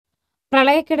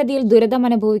പ്രളയക്കെടുതിയിൽ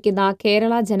ദുരിതമനുഭവിക്കുന്ന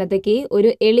കേരള ജനതയ്ക്ക് ഒരു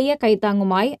എളിയ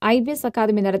കൈത്താങ്ങുമായി I.B.S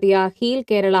അക്കാദമി നടത്തിയ ഹീൽ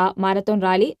കേരള മാരത്തോൺ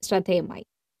റാലി ശ്രദ്ധേയമായി.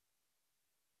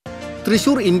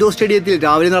 തൃശൂർ ഇൻഡോർ സ്റ്റേഡിയത്തിൽ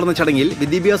രാവിലെ നടന്ന ചടങ്ങിൽ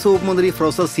വിദ്യാഭ്യാസ വകുപ്പ് മന്ത്രി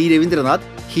professor C Ravindranath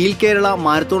heal Kerala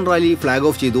marathon rally flag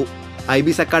off ചെയ്തു.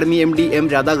 I.B.S academy MD M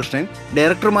Radhakrishnan,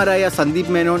 ഡയറക്ടർമാരായ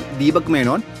Sandeep Menon, Deepak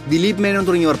Menon, Dileep Menon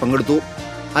തുടങ്ങിയവർ പങ്കെടുത്തു.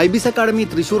 I.B.S academy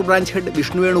Thrissur branch head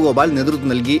Vishnu Venugopal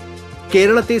നേതൃത്വം നൽകി.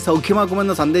 കേരളത്തെ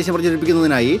സൗഖ്യമാക്കുമെന്ന സന്ദേശം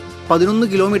പ്രചരിപ്പിക്കുന്നതിനായി 11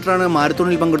 കിലോമീറ്ററാണ്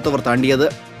മാരത്തോണിൽ പങ്കെടുത്തവർ താണ്ടിയത്.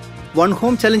 വൺ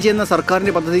ഹോം ചലഞ്ച് എന്ന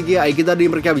സർക്കാരിന്റെ പദ്ധതിക്ക്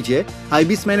ഐക്യദാർഢ്യം പ്രഖ്യാപിച്ച്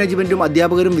I.B.S മാനേജ്മെന്റും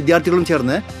അധ്യാപകരും വിദ്യാർത്ഥികളും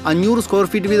ചേർന്ന് 500 സ്ക്വയർ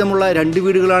ഫീറ്റ് വീതമുള്ള 2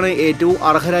 വീടുകളാണ് ഏറ്റവും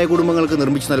അർഹരായ കുടുംബങ്ങൾക്ക്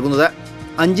നിർമ്മിച്ചു നൽകുന്നത്.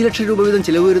 5 ലക്ഷം രൂപ വീതം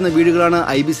ചിലവ് വരുന്ന വീടുകളാണ്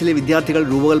I.B.Sലെ വിദ്യാർത്ഥികൾ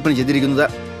രൂപകൽപ്പന ചെയ്തിരിക്കുന്നത്.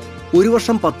 ഒരു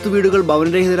വർഷം 10 വീടുകൾ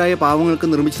ഭവനരഹിതരായ പാവങ്ങൾക്ക്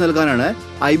നിർമ്മിച്ചു നൽകാനാണ്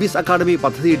I.B.S അക്കാദമി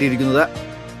പദ്ധതിയിട്ടിരിക്കുന്നത്.